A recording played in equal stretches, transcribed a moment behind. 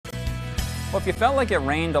Well, if you felt like it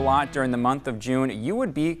rained a lot during the month of June, you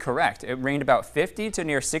would be correct. It rained about 50 to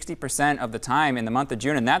near 60% of the time in the month of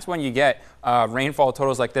June, and that's when you get rainfall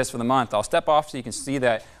totals like this for the month. I'll step off so you can see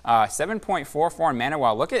that 7.44 in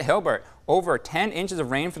Manawa. Look at Hilbert, over 10 inches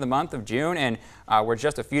of rain for the month of June, and we're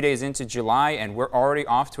just a few days into July, and we're already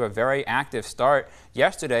off to a very active start.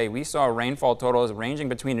 Yesterday, we saw rainfall totals ranging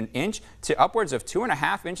between an inch to upwards of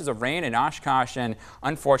 2.5 inches of rain in Oshkosh, and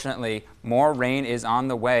unfortunately, more rain is on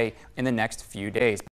the way in the next few days.